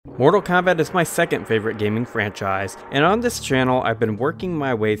Mortal Kombat is my second favorite gaming franchise, and on this channel I've been working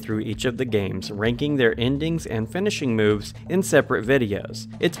my way through each of the games, ranking their endings and finishing moves in separate videos.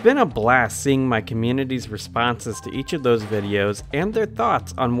 It's been a blast seeing my community's responses to each of those videos and their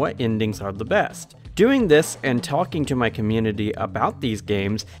thoughts on what endings are the best. Doing this and talking to my community about these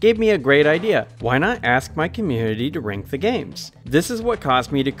games gave me a great idea. Why not ask my community to rank the games? This is what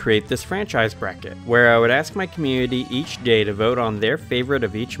caused me to create this franchise bracket, where I would ask my community each day to vote on their favorite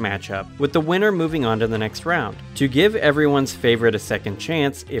of each matchup, with the winner moving on to the next round. To give everyone's favorite a second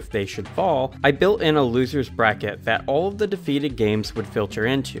chance if they should fall, I built in a loser's bracket that all of the defeated games would filter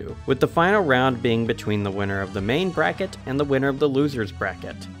into, with the final round being between the winner of the main bracket and the winner of the loser's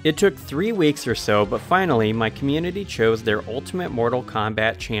bracket. It took 3 weeks or so, but finally my community chose their ultimate Mortal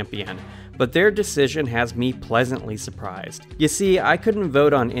Kombat champion, but their decision has me pleasantly surprised. You see, I couldn't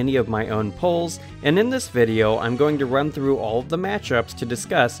vote on any of my own polls, and in this video I'm going to run through all of the matchups to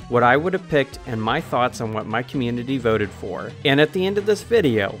discuss what I would have picked and my thoughts on what my community voted for. And at the end of this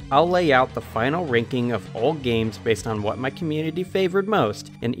video, I'll lay out the final ranking of all games based on what my community favored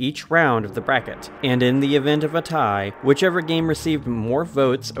most in each round of the bracket. And in the event of a tie, whichever game received more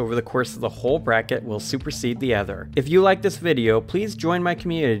votes over the course of the whole bracket will supersede the other. If you like this video, please join my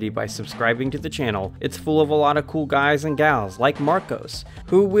community by subscribing to the channel. It's full of a lot of cool guys and gals like Marcos,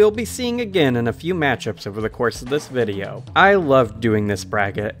 who we'll be seeing again in a few matchups over the course of this video. I loved doing this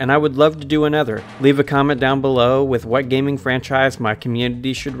bracket, and I would love to do another. Leave a comment down below with what gaming franchise my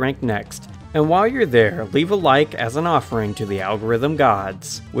community should rank next. And while you're there, leave a like as an offering to the algorithm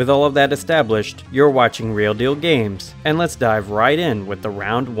gods. With all of that established, you're watching Real Deal Games, and let's dive right in with the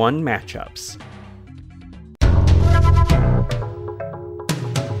round 1 matchups.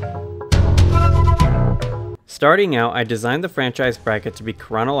 Starting out, I designed the franchise bracket to be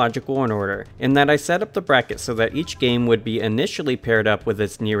chronological in order, in that I set up the bracket so that each game would be initially paired up with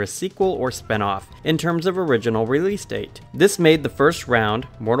its nearest sequel or spin-off in terms of original release date. This made the first round,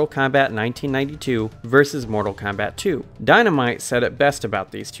 Mortal Kombat 1992 versus Mortal Kombat 2. Dynamite said it best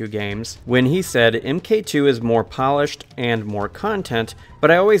about these two games when he said MK2 is more polished and more content,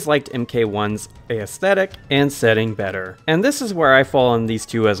 but I always liked MK1's aesthetic and setting better. And this is where I fall on these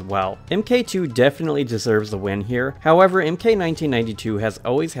two as well. MK2 definitely deserves the win here, however MK 1992 has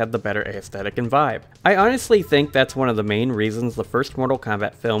always had the better aesthetic and vibe. I honestly think that's one of the main reasons the first Mortal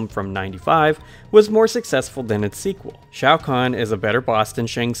Kombat film from '95 was more successful than its sequel. Shao Kahn is a better boss than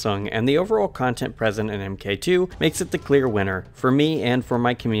Shang Tsung, and the overall content present in MK2 makes it the clear winner, for me and for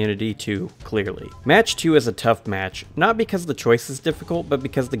my community too, clearly. Match 2 is a tough match, not because the choice is difficult, but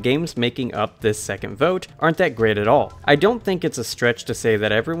because the games making up this second vote aren't that great at all. I don't think it's a stretch to say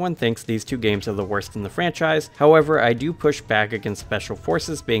that everyone thinks these two games are the worst in the franchise, however I do push back against Special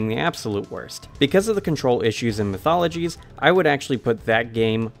Forces being the absolute worst. Because of the control issues in Mythologies, I would actually put that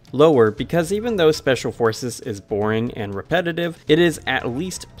game lower, because even though Special Forces is boring and repetitive, it is at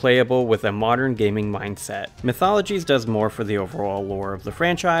least playable with a modern gaming mindset. Mythologies does more for the overall lore of the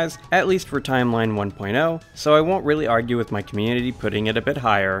franchise, at least for Timeline 1.0, so I won't really argue with my community putting it a bit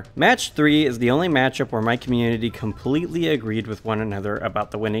higher. Match 3 is the only matchup where my community completely agreed with one another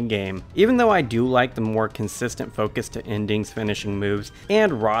about the winning game. Even though I do like the more consistent focus to endings, finishing moves,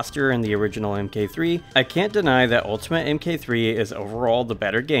 and roster in the original MK3, I can't deny that Ultimate MK3 is overall the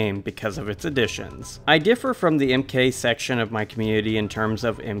better game because of its additions. I differ from the MK section of my community in terms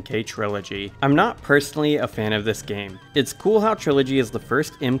of MK Trilogy. I'm not personally a fan of this game. It's cool how Trilogy is the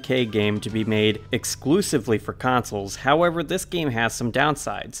first MK game to be made exclusively for consoles, however this game has some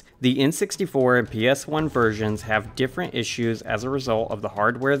downsides. The N64 and PS1 versions have different issues as a result of the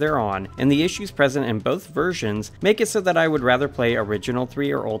hardware they're on, and the issues present in both versions make it so that I would rather play Original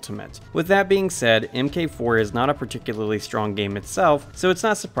 3 or Ultimate. With that being said, MK4 is not a particularly strong game itself, so it's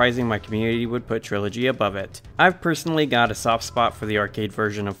not surprising my community would put Trilogy above it. I've personally got a soft spot for the arcade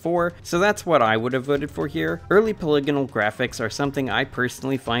version of 4, so that's what I would have voted for here. Early polygonal graphics are something I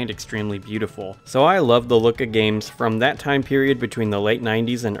personally find extremely beautiful, so I love the look of games from that time period between the late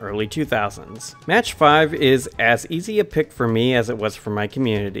 90s and early 2000s. Match 5 is as easy a pick for me as it was for my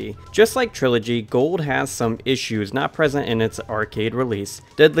community. Just like Trilogy, Gold has some issues not present in its arcade release.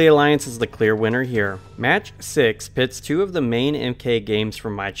 Deadly Alliance is the clear winner here. Match 6 pits two of the main MK games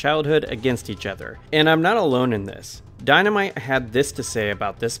from my childhood against each other, and I'm not alone in this. Dynamite had this to say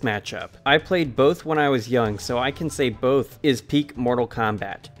about this matchup. I played both when I was young, so I can say both is peak Mortal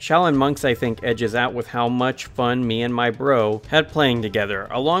Kombat. Shaolin Monks I think edges out with how much fun me and my bro had playing together,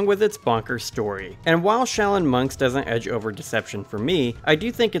 along with its bonkers story. And while Shaolin Monks doesn't edge over Deception for me, I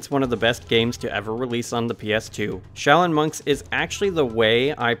do think it's one of the best games to ever release on the PS2. Shaolin Monks is actually the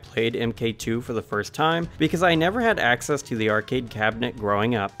way I played MK2 for the first time, because I never had access to the arcade cabinet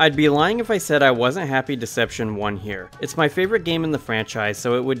growing up. I'd be lying if I said I wasn't happy Deception won here. It's my favorite game in the franchise,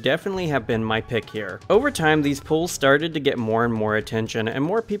 so it would definitely have been my pick here. Over time, these polls started to get more and more attention, and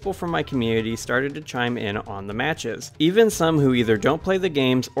more people from my community started to chime in on the matches. Even some who either don't play the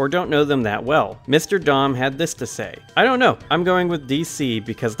games or don't know them that well. Mr. Dom had this to say: "I don't know, I'm going with DC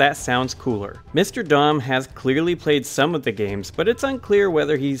because that sounds cooler." Mr. Dom has clearly played some of the games, but it's unclear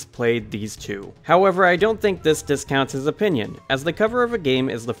whether he's played these two. However, I don't think this discounts his opinion, as the cover of a game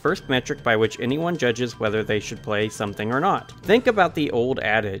is the first metric by which anyone judges whether they should play something or not. Think about the old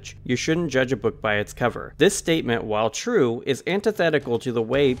adage, you shouldn't judge a book by its cover. This statement, while true, is antithetical to the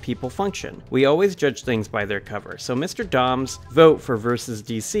way people function. We always judge things by their cover, so Mr. Dom's vote for versus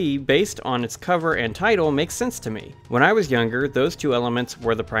DC based on its cover and title makes sense to me. When I was younger, those two elements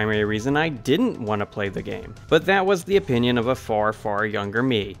were the primary reason I didn't want to play the game, but that was the opinion of a far, far younger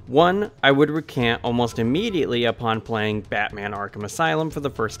me. One I would recant almost immediately upon playing Batman Arkham Asylum for the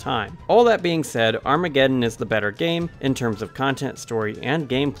first time. All that being said, Armageddon is the better game in terms of content, story, and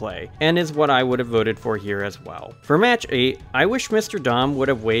gameplay, and is what I would have voted for here as well. For match 8, I wish Mr. Dom would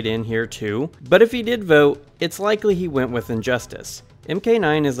have weighed in here too, but if he did vote, it's likely he went with Injustice.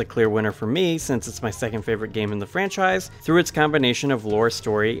 MK9 is a clear winner for me since it's my second favorite game in the franchise through its combination of lore,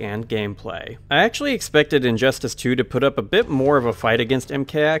 story, and gameplay. I actually expected Injustice 2 to put up a bit more of a fight against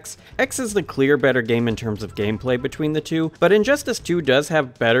MKX. X is the clear better game in terms of gameplay between the two, but Injustice 2 does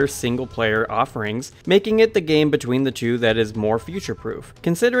have better single-player offerings, making it the game between the two that is more future-proof.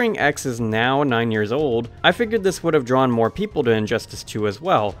 Considering X is now 9 years old, I figured this would have drawn more people to Injustice 2 as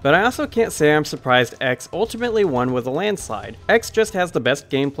well, but I also can't say I'm surprised X ultimately won with a landslide. X just has the best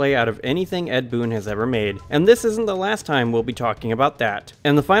gameplay out of anything Ed Boon has ever made, and this isn't the last time we'll be talking about that.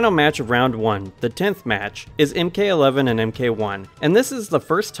 And the final match of round 1, the 10th match, is MK11 and MK1, and this is the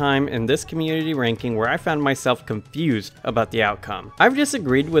first time in this community ranking where I found myself confused about the outcome. I've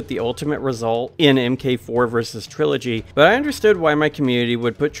disagreed with the ultimate result in MK4 versus Trilogy, but I understood why my community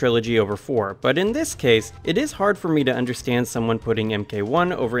would put Trilogy over 4, but in this case, it is hard for me to understand someone putting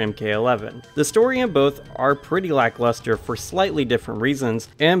MK1 over MK11. The story in both are pretty lackluster for slightly different reasons,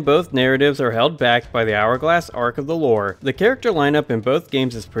 and both narratives are held back by the hourglass arc of the lore. The character lineup in both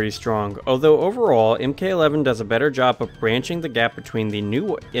games is pretty strong, although overall MK11 does a better job of branching the gap between the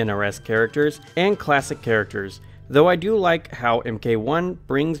new NRS characters and classic characters. Though I do like how MK1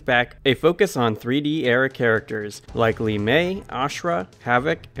 brings back a focus on 3D era characters like Li Mei, Ashura,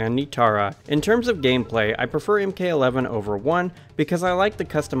 Havoc, and Nitara. In terms of gameplay, I prefer MK11 over 1 because I like the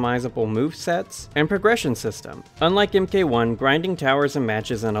customizable movesets and progression system. Unlike MK1, grinding towers and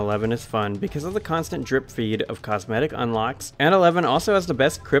matches in 11 is fun because of the constant drip feed of cosmetic unlocks, and 11 also has the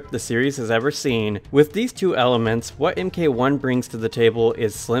best crypt the series has ever seen. With these two elements, what MK1 brings to the table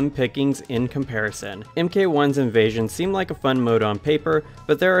is slim pickings in comparison. MK1's invasion seemed like a fun mode on paper,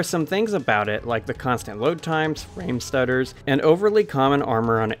 but there are some things about it like the constant load times, frame stutters, and overly common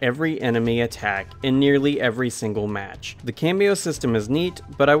armor on every enemy attack in nearly every single match. The cameo system is neat,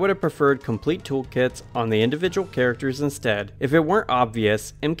 but I would have preferred complete toolkits on the individual characters instead. If it weren't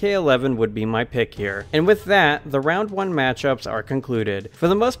obvious, MK11 would be my pick here. And with that, the round 1 matchups are concluded. For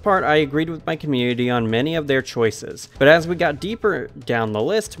the most part, I agreed with my community on many of their choices, but as we got deeper down the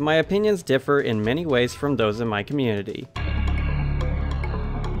list, my opinions differ in many ways from those in my community.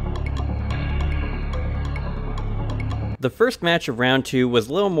 The first match of round 2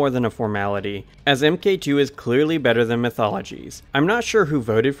 was little more than a formality, as MK2 is clearly better than Mythologies. I'm not sure who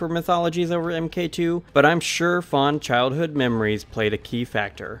voted for Mythologies over MK2, but I'm sure fond childhood memories played a key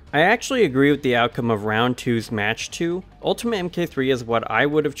factor. I actually agree with the outcome of round 2's match 2. Ultimate MK3 is what I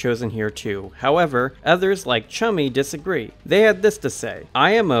would have chosen here too. However, others like Chummy disagree. They had this to say: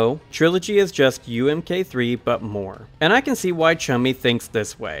 IMO, Trilogy is just UMK3 but more. And I can see why Chummy thinks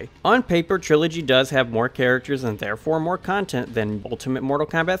this way. On paper, Trilogy does have more characters and therefore more more content than Ultimate Mortal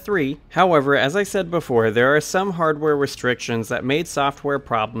Kombat 3. However, as I said before, there are some hardware restrictions that made software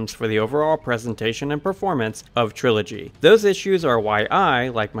problems for the overall presentation and performance of Trilogy. Those issues are why I,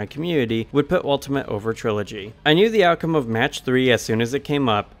 like my community, would put Ultimate over Trilogy. I knew the outcome of Match 3 as soon as it came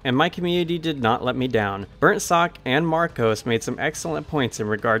up, and my community did not let me down. Burnt Sock and Marcos made some excellent points in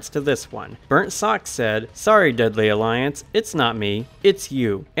regards to this one. Burnt Sock said, "Sorry Deadly Alliance, it's not me, it's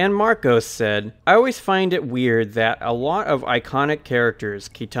you." And Marcos said, "I always find it weird that a lot of iconic characters,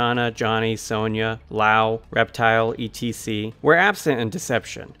 Kitana, Johnny, Sonya, Lao, Reptile, etc., were absent in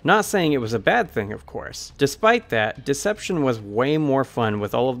Deception. Not saying it was a bad thing, of course. Despite that, Deception was way more fun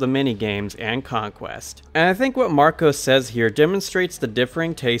with all of the minigames and Conquest." And I think what Marcos says here demonstrates the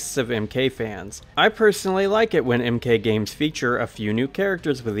differing tastes of MK fans. I personally like it when MK games feature a few new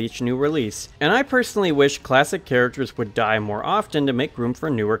characters with each new release, and I personally wish classic characters would die more often to make room for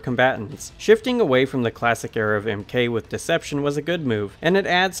newer combatants. Shifting away from the classic era of MK with Deception was a good move, and it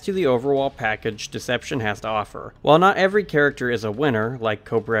adds to the overall package Deception has to offer. While not every character is a winner, like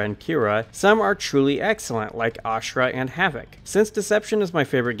Cobra and Kira, some are truly excellent, like Ashra and Havoc. Since Deception is my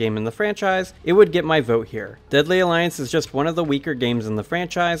favorite game in the franchise, it would get my vote here. Deadly Alliance is just one of the weaker games in the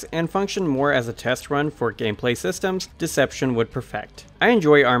franchise, and functioned more as a test run for gameplay systems Deception would perfect. I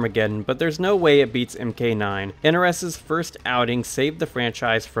enjoy Armageddon, but there's no way it beats MK9. NRS's first outing saved the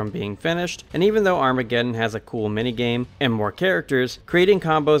franchise from being finished, and even though Armageddon has a cool minigame and more characters, creating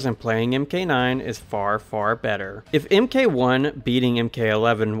combos and playing MK9 is far, far better. If MK1 beating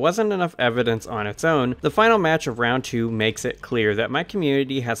MK11 wasn't enough evidence on its own, the final match of round 2 makes it clear that my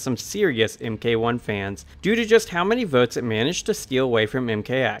community has some serious MK1 fans due to just how many votes it managed to steal away from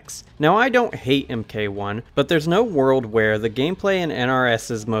MKX. Now I don't hate MK1, but there's no world where the gameplay in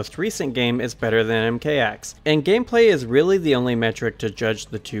NRS's most recent game is better than MKX, and gameplay is really the only metric to judge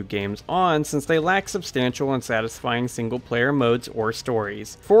the two games on since they lack substantial and satisfying single player modes or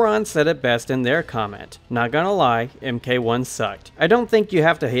stories. Foron said it best in their comment, "Not gonna lie, MK1 sucked. I don't think you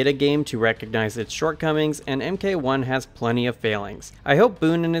have to hate a game to recognize its shortcomings, and MK1 has plenty of failings. I hope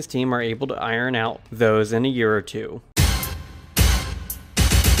Boone and his team are able to iron out those in a year or two."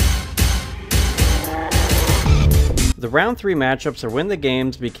 The round 3 matchups are when the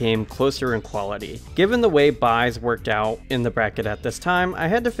games became closer in quality. Given the way buys worked out in the bracket at this time, I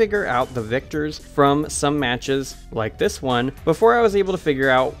had to figure out the victors from some matches, like this one, before I was able to figure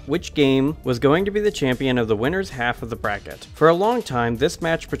out which game was going to be the champion of the winner's half of the bracket. For a long time, this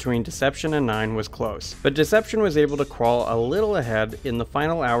match between Deception and 9 was close, but Deception was able to crawl a little ahead in the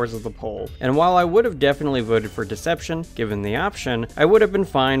final hours of the poll, and while I would have definitely voted for Deception, given the option, I would have been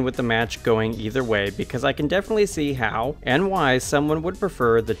fine with the match going either way because I can definitely see how and why someone would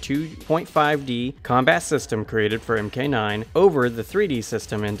prefer the 2.5D combat system created for MK9 over the 3D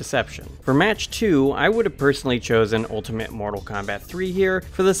system in Deception. For match 2, I would have personally chosen Ultimate Mortal Kombat 3 here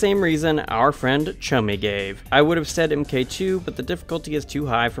for the same reason our friend Chummy gave. I would have said MK2, but the difficulty is too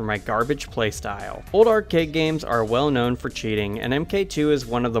high for my garbage playstyle. Old arcade games are well known for cheating, and MK2 is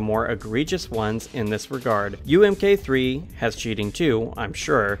one of the more egregious ones in this regard. UMK3 has cheating too, I'm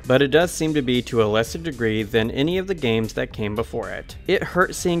sure, but it does seem to be to a lesser degree than any of the games that came before it. It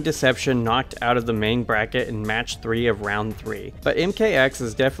hurt seeing Deception knocked out of the main bracket in match 3 of round 3, but MKX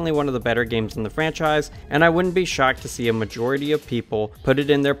is definitely one of the better games in the franchise, and I wouldn't be shocked to see a majority of people put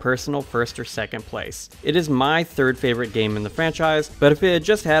it in their personal first or second place. It is my third favorite game in the franchise, but if it had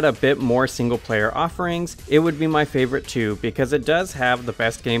just had a bit more single player offerings, it would be my favorite too, because it does have the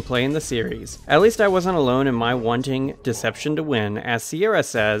best gameplay in the series. At least I wasn't alone in my wanting Deception to win, as Sierra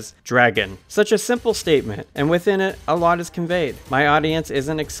says, "Dragon." Such a simple statement, and within it, a lot is conveyed. My audience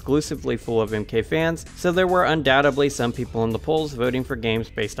isn't exclusively full of MK fans, so there were undoubtedly some people in the polls voting for games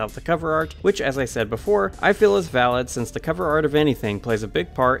based off the cover art, which, as I said before, I feel is valid since the cover art of anything plays a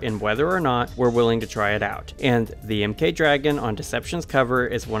big part in whether or not we're willing to try it out. And the MK Dragon on Deception's cover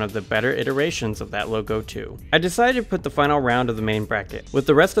is one of the better iterations of that logo too. I decided to put the final round of the main bracket with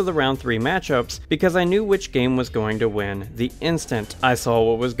the rest of the round 3 matchups because I knew which game was going to win the instant I saw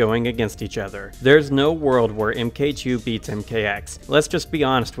what was going against each other. There's no world where MK2 beats MKX. Let's just be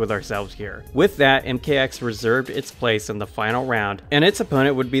honest with ourselves here. With that, MKX reserved its place in the final round, and its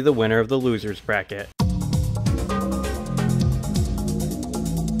opponent would be the winner of the losers bracket.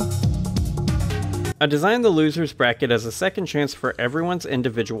 I designed the losers bracket as a second chance for everyone's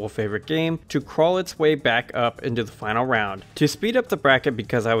individual favorite game to crawl its way back up into the final round. To speed up the bracket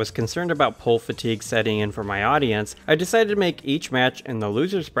because I was concerned about poll fatigue setting in for my audience, I decided to make each match in the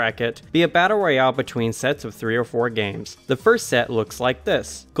losers bracket be a battle royale between sets of 3 or 4 games. The first set looks like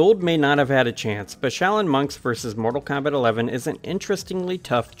this. Gold may not have had a chance, but Shaolin Monks vs Mortal Kombat 11 is an interestingly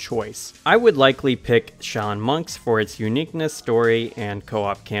tough choice. I would likely pick Shaolin Monks for its uniqueness, story, and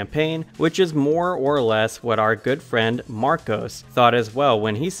co-op campaign, which is more or less what our good friend Marcos thought as well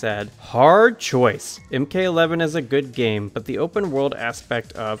when he said, "Hard choice. MK11 is a good game, but the open world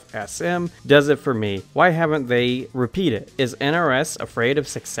aspect of SM does it for me. Why haven't they repeat it? Is NRS afraid of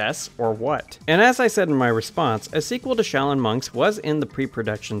success or what?" And as I said in my response, a sequel to Shaolin Monks was in the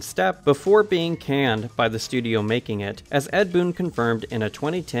pre-production step before being canned by the studio making it, as Ed Boon confirmed in a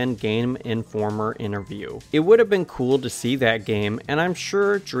 2010 Game Informer interview. It would have been cool to see that game, and I'm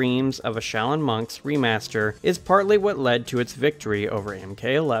sure dreams of a Shaolin Monks remaster is partly what led to its victory over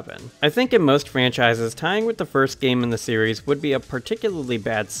MK11. I think in most franchises, tying with the first game in the series would be a particularly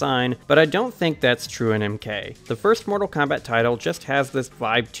bad sign, but I don't think that's true in MK. The first Mortal Kombat title just has this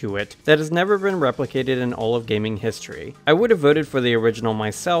vibe to it that has never been replicated in all of gaming history. I would have voted for the original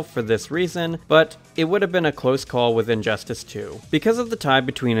myself for this reason, but it would have been a close call with Injustice 2. Because of the tie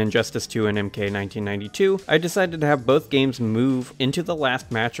between Injustice 2 and MK 1992, I decided to have both games move into the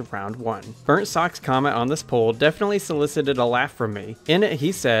last match of round 1. Burnt Sock's comment on this poll definitely solicited a laugh from me. In it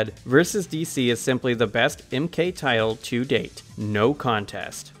he said, "Versus DC is simply the best MK title to date. No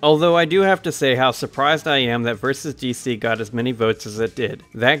contest." Although I do have to say how surprised I am that Versus DC got as many votes as it did.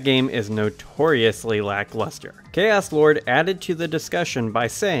 That game is notoriously lackluster. Chaos Lord added to the discussion by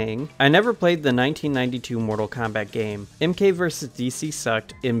saying, "I never played the 1992 Mortal Kombat game. MK vs DC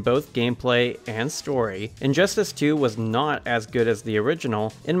sucked in both gameplay and story. Injustice 2 was not as good as the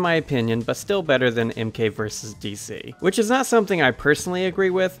original, in my opinion, but still better than MK vs DC." Which is not something I personally agree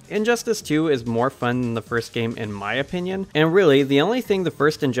with. Injustice 2 is more fun than the first game in my opinion, and really the only thing the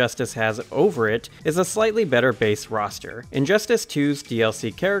first Injustice has over it is a slightly better base roster. Injustice 2's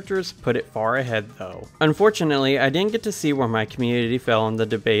DLC characters put it far ahead though. Unfortunately, I didn't get to see where my community fell in the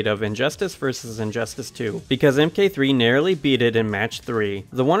debate of Injustice versus Injustice 2, because MK3 narrowly beat it in match 3.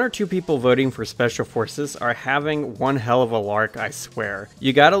 The 1 or 2 people voting for Special Forces are having one hell of a lark, I swear.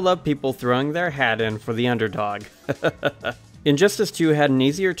 You gotta love people throwing their hat in for the underdog. Injustice 2 had an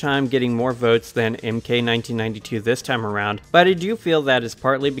easier time getting more votes than MK 1992 this time around, but I do feel that is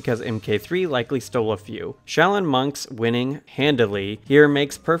partly because MK3 likely stole a few. Shaolin Monks winning handily here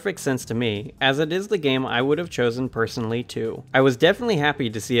makes perfect sense to me, as it is the game I would have chosen personally too. I was definitely happy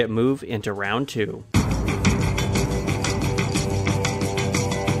to see it move into round 2.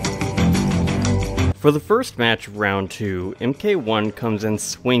 For the first match of round 2, MK1 comes in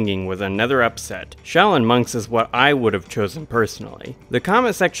swinging with another upset. Shaolin Monks is what I would have chosen personally. The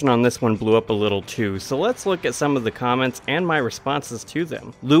comment section on this one blew up a little too, so let's look at some of the comments and my responses to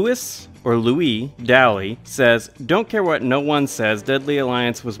them. Louis Dally says, "Don't care what no one says, Deadly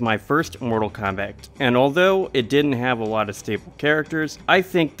Alliance was my first Mortal Kombat, and although it didn't have a lot of stable characters, I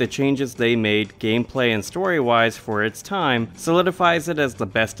think the changes they made gameplay and story-wise for its time solidifies it as the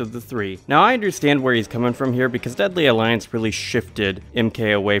best of the 3. Now I understand where he's coming from here because Deadly Alliance really shifted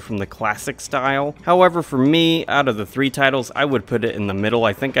MK away from the classic style. However, for me, out of the 3 titles, I would put it in the middle.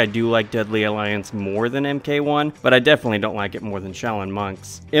 I think I do like Deadly Alliance more than MK1, but I definitely don't like it more than Shaolin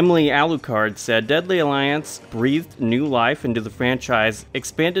Monks." Emily Alucard said, "Deadly Alliance breathed new life into the franchise,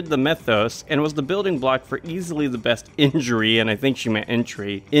 expanded the mythos, and was the building block for easily the best injury," and I think she meant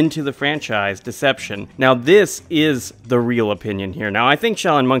entry, "into the franchise, Deception." Now this is the real opinion here. Now I think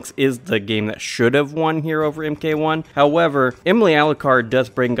Shaolin Monks is the game that should have won here over MK1. However, Emily Alucard does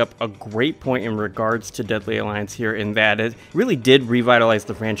bring up a great point in regards to Deadly Alliance here in that it really did revitalize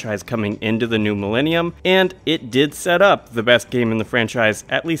the franchise coming into the new millennium, and it did set up the best game in the franchise,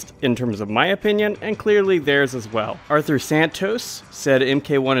 at least in terms of my opinion, and clearly theirs as well. Arthur Santos said,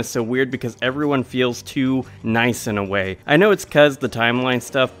 "MK1 is so weird because everyone feels too nice in a way. I know it's cause the timeline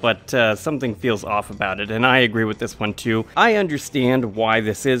stuff, but something feels off about it," and I agree with this one too. I understand why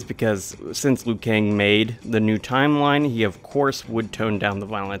this is because since Liu Kang made the new timeline, he of course would tone down the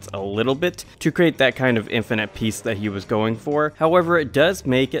violence a little bit to create that kind of infinite peace that he was going for. However, it does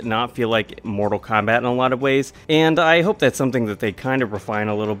make it not feel like Mortal Kombat in a lot of ways, and I hope that's something that they kind of refine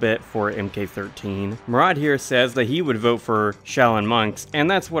a little bit for MK13. Murad here says that he would vote for Shaolin Monks,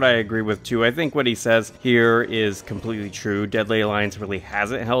 and that's what I agree with too. I think what he says here is completely true. Deadly Alliance really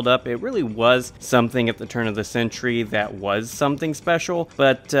hasn't held up. It really was something at the turn of the century that was something special,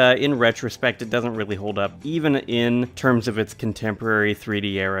 but in retrospect, it doesn't doesn't really hold up, even in terms of its contemporary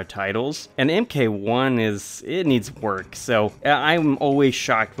 3D era titles. And MK1 it needs work, so I'm always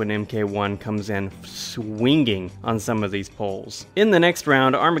shocked when MK1 comes in swinging on some of these polls. In the next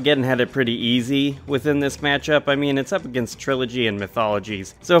round, Armageddon had it pretty easy within this matchup. I mean, it's up against Trilogy and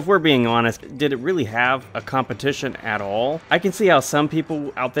Mythologies, so if we're being honest, did it really have a competition at all? I can see how some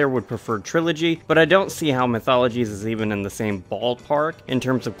people out there would prefer Trilogy, but I don't see how Mythologies is even in the same ballpark in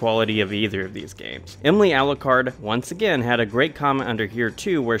terms of quality of either of these games. Emily Alucard once again had a great comment under here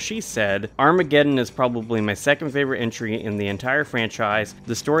too, where she said, Armageddon is probably my second favorite entry in the entire franchise.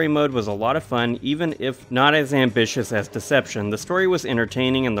 The story mode was a lot of fun, even if not as ambitious as Deception. The story was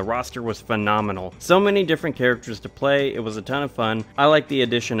entertaining and the roster was phenomenal. So many different characters to play, it was a ton of fun. I like the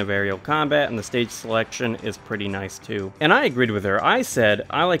addition of aerial combat and the stage selection is pretty nice too. And I agreed with her. I said,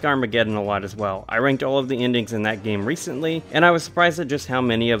 I like Armageddon a lot as well. I ranked all of the endings in that game recently, and I was surprised at just how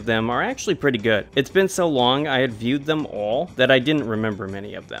many of them are actually pretty good. It's been so long I had viewed them all that I didn't remember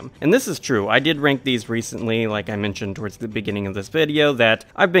many of them. And this is true, I did rank these recently, like I mentioned towards the beginning of this video, that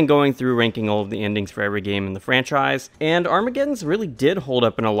I've been going through ranking all of the endings for every game in the franchise, and Armageddon's really did hold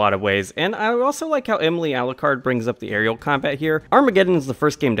up in a lot of ways. And I also like how Emily Alucard brings up the aerial combat here. Armageddon is the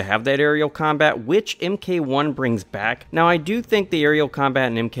first game to have that aerial combat, which MK1 brings back. Now I do think the aerial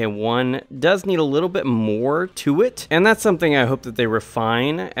combat in MK1 does need a little bit more to it, and that's something I hope that they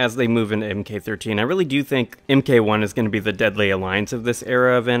refine as they move into MK13. I really do think MK1 is going to be the deadly alliance of this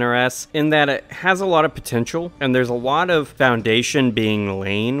era of NRS, in that it has a lot of potential, and there's a lot of foundation being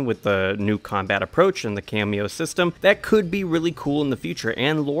laid with the new combat approach and the cameo system that could be really cool in the future.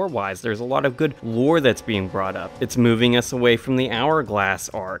 And lore-wise, there's a lot of good lore that's being brought up. It's moving us away from the Hourglass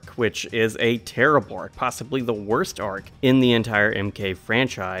arc, which is a terrible arc, possibly the worst arc in the entire MK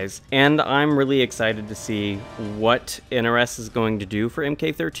franchise, and I'm really excited to see what NRS is going to do for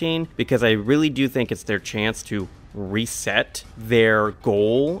MK13, because I really do think it's their chance to reset their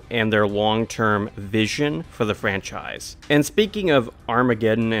goal and their long-term vision for the franchise. And speaking of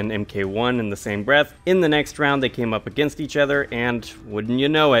Armageddon and MK1 in the same breath, in the next round they came up against each other, and wouldn't you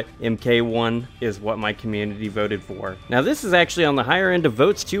know it, MK1 is what my community voted for. Now this is actually on the higher end of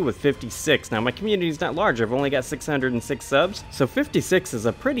votes too, with 56. Now my community is not large, I've only got 606 subs, so 56 is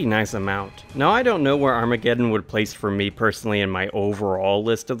a pretty nice amount. Now I don't know where Armageddon would place for me personally in my overall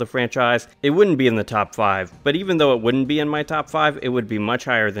list of the franchise. It wouldn't be in the top 5, but even though it wouldn't be in my top 5, it would be much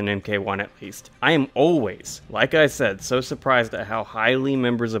higher than MK1 at least. I am always, like I said, so surprised at how highly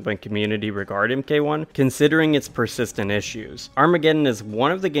members of my community regard MK1, considering its persistent issues. Armageddon is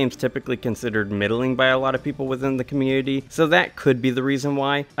one of the games typically considered middling by a lot of people within the community, so that could be the reason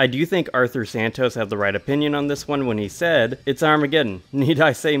why. I do think Arthur Santos had the right opinion on this one when he said, it's Armageddon. Need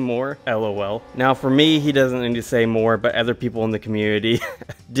I say more? LOL. Now for me, he doesn't need to say more, but other people in the community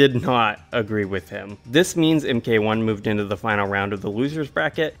did not agree with him. This means MK1 moved into the final round of the losers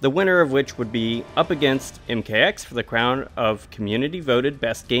bracket, the winner of which would be up against MKX for the crown of community voted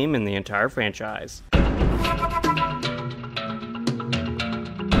best game in the entire franchise.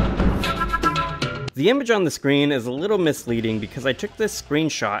 The image on the screen is a little misleading because I took this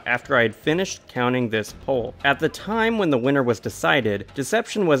screenshot after I had finished counting this poll. At the time when the winner was decided,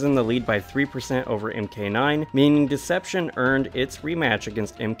 Deception was in the lead by 3% over MK9, meaning Deception earned its rematch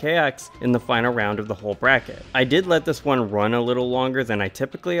against MKX in the final round of the whole bracket. I did let this one run a little longer than I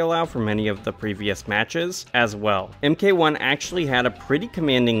typically allow for many of the previous matches as well. MK1 actually had a pretty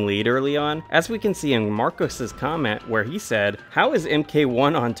commanding lead early on, as we can see in Marcos's comment where he said, how is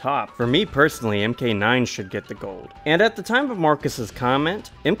MK1 on top? For me personally, MK9 should get the gold. And at the time of Marcus's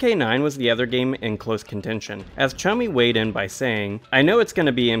comment, MK9 was the other game in close contention, as Chummy weighed in by saying, I know it's going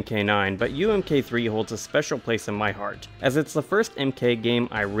to be MK9, but UMK3 holds a special place in my heart, as it's the first MK game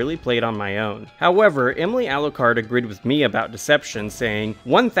I really played on my own. However, Emily Alucard agreed with me about Deception, saying,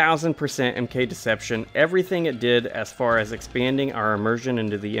 1000% MK Deception, everything it did as far as expanding our immersion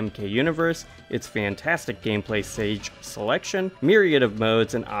into the MK universe, its fantastic gameplay, stage selection, myriad of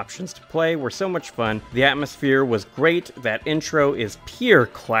modes and options to play were so much fun. The atmosphere was great, that intro is pure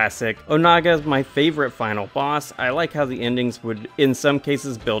classic. Onaga is my favorite final boss. I like how the endings would in some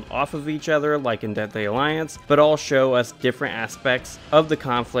cases build off of each other like in Deadly Alliance, but all show us different aspects of the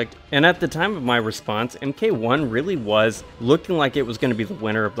conflict. And at the time of my response, MK1 really was looking like it was going to be the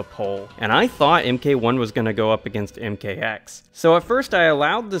winner of the poll, and I thought MK1 was going to go up against MKX. So at first I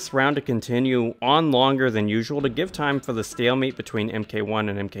allowed this round to continue on longer than usual to give time for the stalemate between MK1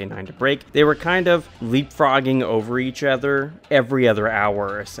 and MK9 to break. They were kind kind of leapfrogging over each other every other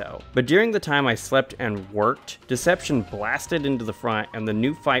hour or so. But during the time I slept and worked, Deception blasted into the front and the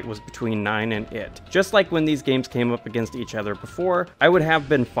new fight was between 9 and it. Just like when these games came up against each other before, I would have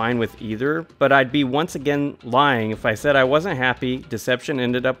been fine with either, but I'd be once again lying if I said I wasn't happy Deception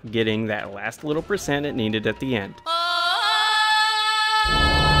ended up getting that last little percent it needed at the end.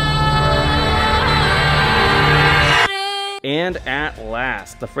 And at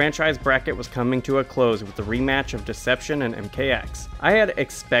last, the franchise bracket was coming to a close with the rematch of Deception and MKX. I had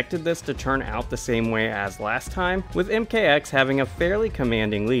expected this to turn out the same way as last time, with MKX having a fairly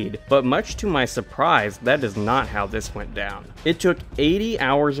commanding lead, but much to my surprise, that is not how this went down. It took 80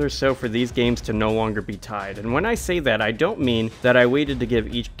 hours or so for these games to no longer be tied, and when I say that, I don't mean that I waited to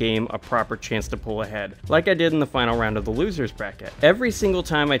give each game a proper chance to pull ahead, like I did in the final round of the losers bracket. Every single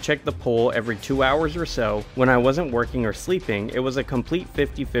time I checked the poll every 2 hours or so, when I wasn't working or sleeping, it was a complete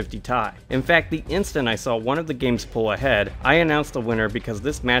 50-50 tie. In fact, the instant I saw one of the games pull ahead, I announced the winner because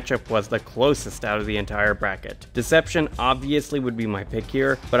this matchup was the closest out of the entire bracket. Deception obviously would be my pick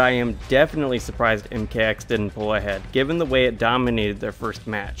here, but I am definitely surprised MKX didn't pull ahead, given the way it dominated their first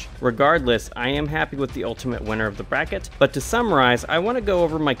match. Regardless, I am happy with the ultimate winner of the bracket, but to summarize, I want to go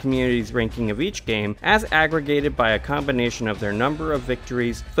over my community's ranking of each game as aggregated by a combination of their number of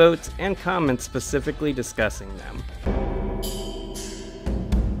victories, votes, and comments specifically discussing them.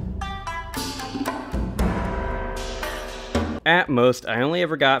 At most, I only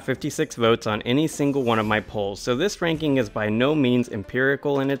ever got 56 votes on any single one of my polls, so this ranking is by no means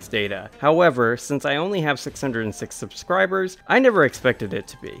empirical in its data. However, since I only have 606 subscribers, I never expected it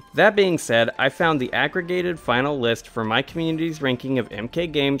to be. That being said, I found the aggregated final list for my community's ranking of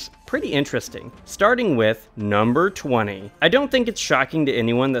MK games pretty interesting, starting with number 20. I don't think it's shocking to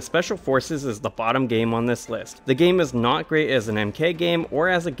anyone that Special Forces is the bottom game on this list. The game is not great as an MK game or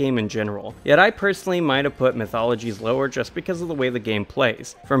as a game in general, yet I personally might have put Mythologies lower just because of the way the game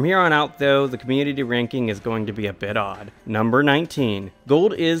plays. From here on out though, the community ranking is going to be a bit odd. Number 19.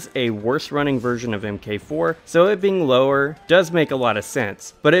 Gold is a worse running version of MK4, so it being lower does make a lot of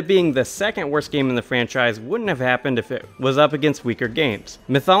sense, but it being the second worst game in the franchise wouldn't have happened if it was up against weaker games.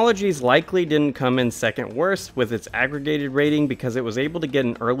 Mythologies likely didn't come in second worst with its aggregated rating because it was able to get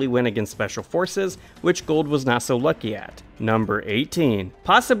an early win against Special Forces, which Gold was not so lucky at. Number 18.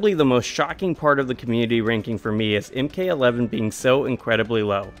 Possibly the most shocking part of the community ranking for me is MK11 being so incredibly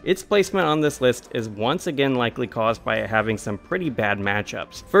low. Its placement on this list is once again likely caused by it having some pretty bad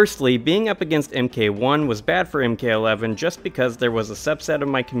matchups. Firstly, being up against MK1 was bad for MK11 just because there was a subset of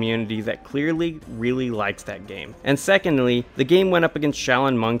my community that clearly really likes that game. And secondly, the game went up against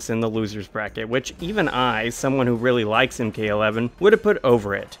Shaolin Monks in the losers bracket, which even I, someone who really likes MK11, would have put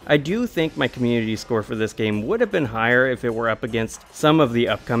over it. I do think my community score for this game would have been higher if it were up against some of the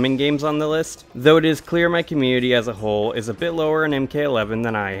upcoming games on the list, though it is clear my community as a whole is a bit lower in MK11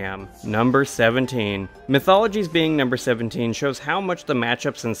 than I am. Number 17. Mythologies being number 17 shows how much the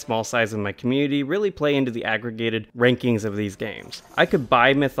matchups and small size of my community really play into the aggregated rankings of these games. I could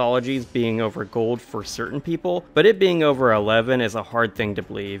buy Mythologies being over Gold for certain people, but it being over 11 is a hard thing to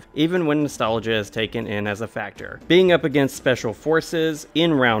believe, even when nostalgia is taken in as a factor. Being up against Special Forces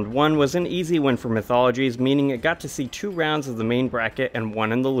in round 1 was an easy win for Mythologies, meaning it got to see 2 rounds of the main bracket and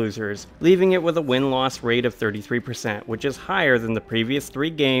 1 in the losers, leaving it with a win-loss rate of 33%, which is higher than the previous 3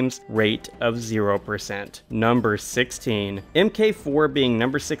 games' rate of 0%. Number 16. MK4 being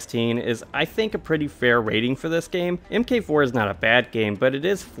number 16 is, I think, a pretty fair rating for this game. MK4 is not a bad game, but it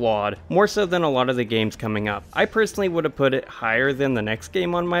is flawed, more so than a lot of the games coming up. I personally would have put it higher than the next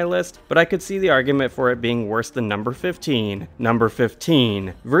game on my list, but I could see the argument for it being worse than number 15. Number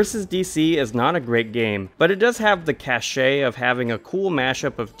 15. Versus DC is not a great game, but it does have the cachet of having a cool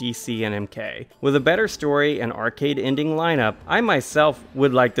mashup of DC and MK. With a better story and arcade ending lineup, I myself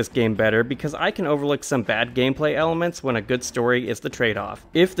would like this game better because I can overlook some bad gameplay elements when a good story is the trade-off.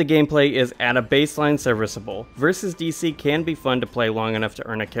 If the gameplay is at a baseline serviceable, Versus DC can be fun to play long enough to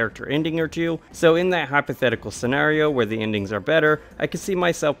earn a character ending or two, so in that hypothetical scenario where the endings are better, I could see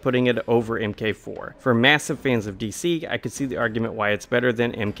myself putting it over MK4. For massive fans of DC, I could see the argument why it's better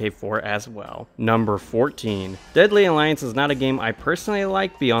than MK4 as well. Number 14. Deadly Alliance is not a game I personally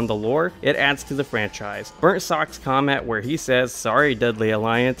like beyond the lore, it adds to the franchise. Burnt Sock's comment where he says, "Sorry Deadly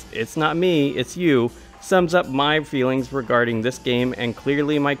Alliance, it's not me, it's you," sums up my feelings regarding this game and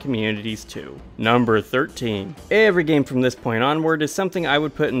clearly my community's too. Number 13. Every game from this point onward is something I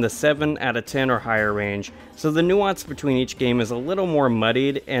would put in the 7 out of 10 or higher range, so the nuance between each game is a little more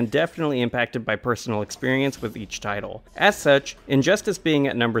muddied and definitely impacted by personal experience with each title. As such, Injustice being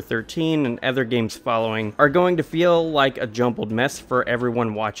at number 13 and other games following are going to feel like a jumbled mess for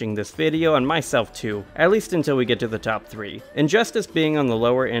everyone watching this video and myself too, at least until we get to the top 3. Injustice being on the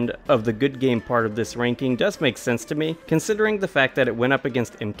lower end of the good game part of this ranking does make sense to me, considering the fact that it went up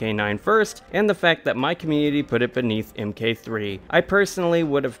against MK9 first, and the fact that my community put it beneath MK3. I personally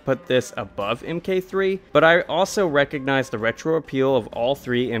would have put this above MK3, but I also recognize the retro appeal of all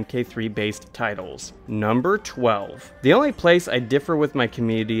 3 MK3 based titles. Number 12. The only place I differ with my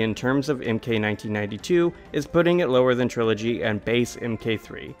community in terms of MK1992 is putting it lower than Trilogy and base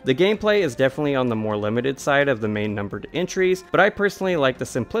MK3. The gameplay is definitely on the more limited side of the main numbered entries, but I personally like the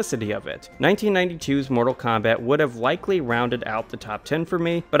simplicity of it. 1992's Mortal Kombat would have likely rounded out the top 10 for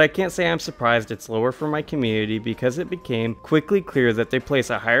me, but I can't say I'm surprised it's lower for my community because it became quickly clear that they place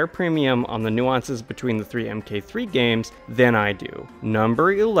a higher premium on the nuances between the 3 MK3 games than I do.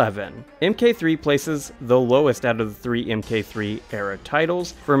 Number 11. MK3 places the lowest out of the 3 MK3 era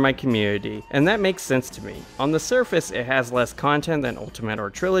titles for my community, and that makes sense to me. On the surface, it has less content than Ultimate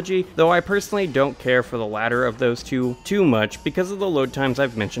or Trilogy, though I personally don't care for the latter of those two too much because of the load times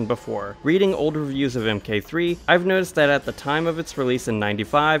I've mentioned before. Reading old reviews of MK3, I've noticed that at the time of its release in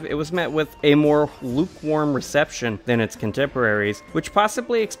 '95, it was met with a more lukewarm reception than its contemporaries, which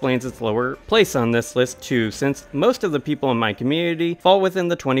possibly explains its lower place on this list too, since most of the people in my community fall within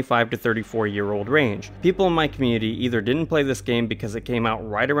the 25 to 34-year-old range. People in my community either didn't play this game because it came out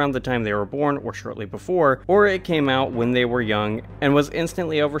right around the time they were born or shortly before, or it came out when they were young and was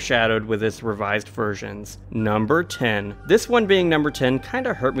instantly overshadowed with its revised versions. Number 10. This one being number 10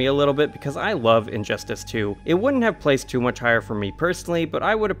 kinda hurt me a little bit because I love Injustice 2. It wouldn't have placed too much higher for me personally, but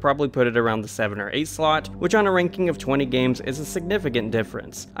I would have probably put it around the 7 or 8 slot, which on a ranking of 20 games is a significant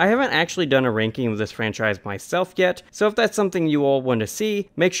difference. I haven't actually done a ranking of this franchise myself yet, so if that's something you all want to see,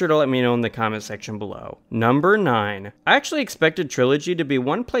 make sure to let me know in the comment section below. Number 9. I actually expected Trilogy to be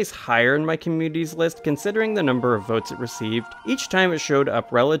one place higher in my community's list considering the number of votes it received each time it showed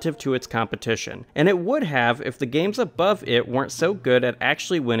up relative to its competition, and it would have if the games above it weren't so good at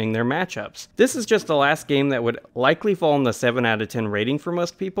actually winning their matchups. This is just the last game that would likely fall in the 7 out of 10 rating for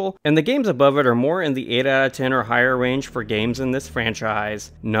most people, and the games above it are more in the 8 out of 10 or higher range for games in this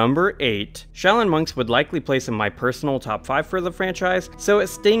franchise. Number 8. Shaolin Monks would likely place in my personal top 5 for the franchise, so it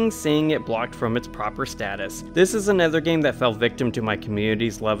stings seeing it blocked from its proper status. This is another game that fell victim to my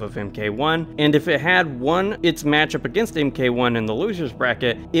community's love of MK1, and if it had won its matchup against MK1 in the losers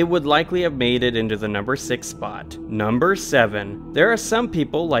bracket, it would likely have made it into the number 6 spot. Number 7. There are some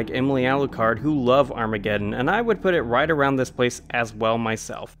people like Emily Alucard who love Armageddon, and I would put it right around this place as well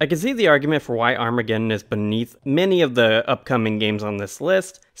myself. I can see the argument for why Armageddon is beneath many of the upcoming games on this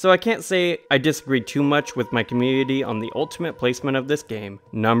list, so I can't say I disagree too much with my community on the ultimate placement of this game.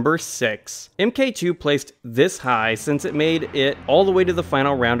 Number 6. MK2 placed this high since it made it all the way to the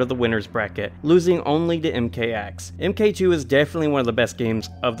final round of the winners bracket, losing only to MKX. MK2 is definitely one of the best games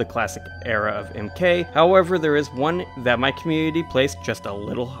of the classic era of MK, however there is one that my community placed just a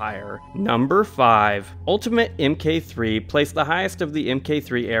little higher. Number 5. Ultimate MK3 placed the highest of the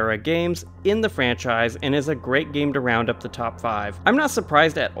MK3 era games in the franchise and is a great game to round up the top 5. I'm not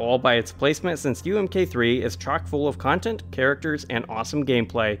surprised at all by its placement since UMK3 is chock full of content, characters, and awesome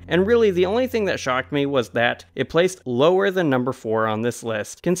gameplay, and really the only thing that shocked me was that it placed lower than number 4 on this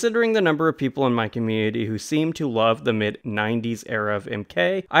list, considering the number of people in my community who seem to love the mid-90s era of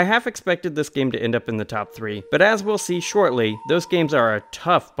MK. I half expected this game to end up in the top 3, but as we'll see shortly, those games are a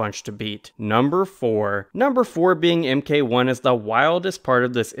tough bunch to beat. Number 4. Number 4 being MK1 is the wildest part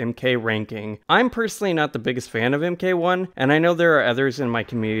of this MK ranking. I'm personally not the biggest fan of MK1, and I know there are others in my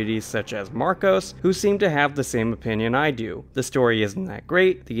communities such as Marcos who seem to have the same opinion I do. The story isn't that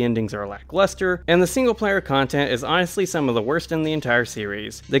great, the endings are lackluster, and the single player content is honestly some of the worst in the entire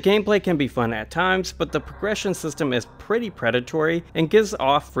series. The gameplay can be fun at times, but the progression system is pretty predatory and gives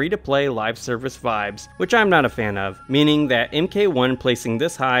off free-to-play live service vibes, which I'm not a fan of, meaning that MK1 placing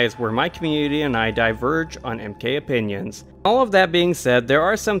this high is where my community and I diverge on MK opinions. All of that being said, there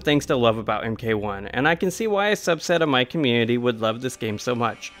are some things to love about MK1, and I can see why a subset of my community would love this game so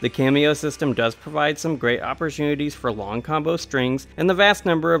much. The cameo system does provide some great opportunities for long combo strings, and the vast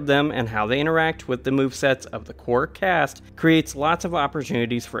number of them and how they interact with the movesets of the core cast creates lots of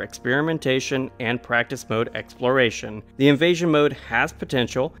opportunities for experimentation and practice mode exploration. The invasion mode has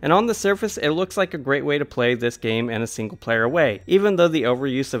potential, and on the surface it looks like a great way to play this game in a single player way, even though the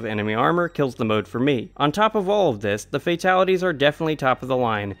overuse of enemy armor kills the mode for me. On top of all of this, the fatality fatalities are definitely top of the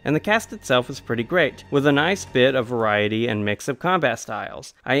line, and the cast itself is pretty great, with a nice bit of variety and mix of combat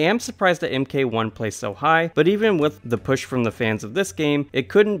styles. I am surprised that MK1 plays so high, but even with the push from the fans of this game, it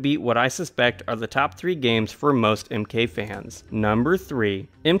couldn't beat what I suspect are the top 3 games for most MK fans. Number 3.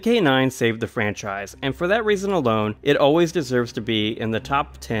 MK9 saved the franchise, and for that reason alone, it always deserves to be in the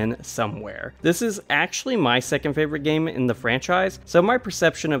top 10 somewhere. This is actually my second favorite game in the franchise, so my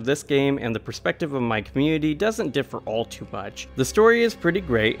perception of this game and the perspective of my community doesn't differ all too much. The story is pretty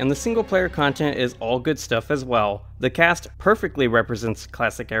great, and the single player content is all good stuff as well. The cast perfectly represents the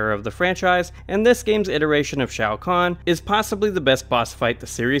classic era of the franchise, and this game's iteration of Shao Kahn is possibly the best boss fight the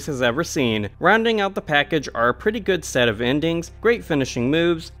series has ever seen. Rounding out the package are a pretty good set of endings, great finishing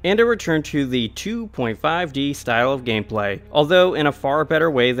moves, and a return to the 2.5D style of gameplay, although in a far better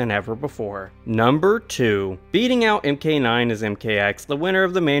way than ever before. Number 2. Beating out MK9 is MKX, the winner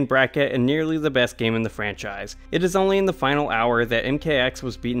of the main bracket and nearly the best game in the franchise. It is only in the final hour that MKX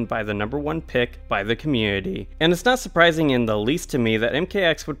was beaten by the number 1 pick by the community, and it's not surprising in the least to me that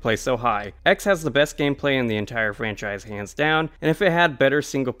MKX would play so high. X has the best gameplay in the entire franchise hands down, and if it had better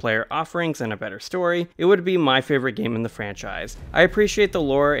single player offerings and a better story, it would be my favorite game in the franchise. I appreciate the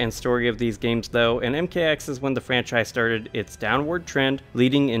lore and story of these games though, and MKX is when the franchise started its downward trend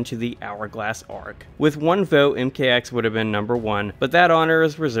leading into the Hourglass arc. With 1 vote, MKX would have been number 1, but that honor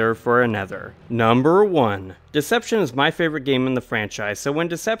is reserved for another. Number 1. Deception is my favorite game in the franchise, so when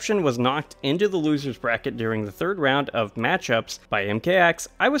Deception was knocked into the losers bracket during the 3rd round of matchups by MKX,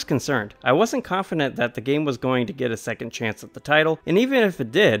 I was concerned. I wasn't confident that the game was going to get a second chance at the title, and even if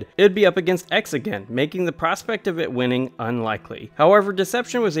it did, it'd be up against X again, making the prospect of it winning unlikely. However,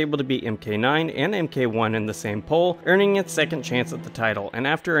 Deception was able to beat MK9 and MK1 in the same poll, earning its second chance at the title, and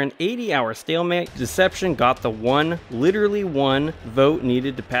after an 80-hour stalemate, Deception got the literally one vote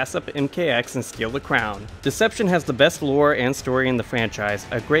needed to pass up MKX and steal the crown. Deception has the best lore and story in the franchise,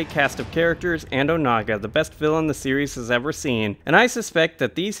 a great cast of characters, and Onaga, the best villain the series has ever seen, and I suspect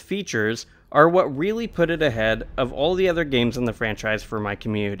that these features are what really put it ahead of all the other games in the franchise for my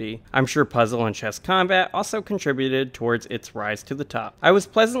community. I'm sure puzzle and chess combat also contributed towards its rise to the top. I was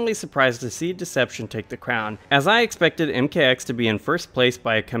pleasantly surprised to see Deception take the crown, as I expected MKX to be in first place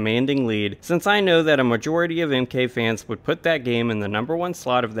by a commanding lead, since I know that a majority of MK fans would put that game in the number 1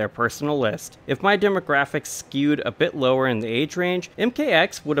 slot of their personal list. If my demographics skewed a bit lower in the age range,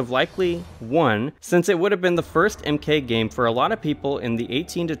 MKX would have likely won, since it would have been the first MK game for a lot of people in the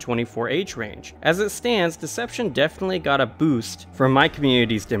 18 to 24 age range. As it stands, Deception definitely got a boost from my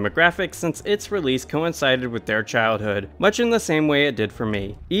community's demographics since its release coincided with their childhood, much in the same way it did for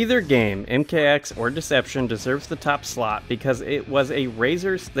me. Either game, MKX or Deception, deserves the top slot because it was a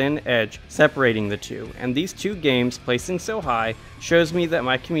razor's thin edge separating the two, and these 2 games placing so high shows me that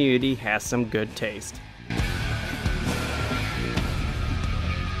my community has some good taste.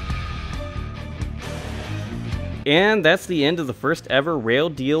 And that's the end of the first ever Rail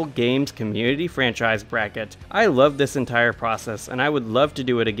Deal Games community franchise bracket. I love this entire process, and I would love to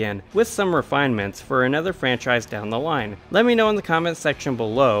do it again, with some refinements for another franchise down the line. Let me know in the comments section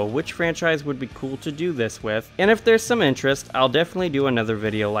below which franchise would be cool to do this with, and if there's some interest, I'll definitely do another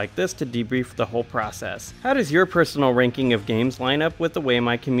video like this to debrief the whole process. How does your personal ranking of games line up with the way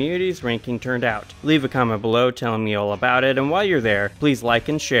my community's ranking turned out? Leave a comment below telling me all about it, and while you're there, please like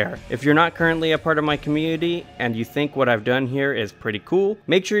and share. If you're not currently a part of my community, and you think what I've done here is pretty cool,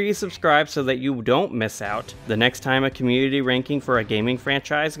 make sure you subscribe so that you don't miss out the next time a community ranking for a gaming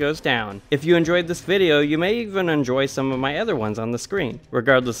franchise goes down. If you enjoyed this video, you may even enjoy some of my other ones on the screen.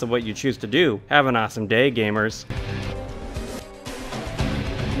 Regardless of what you choose to do, have an awesome day, gamers.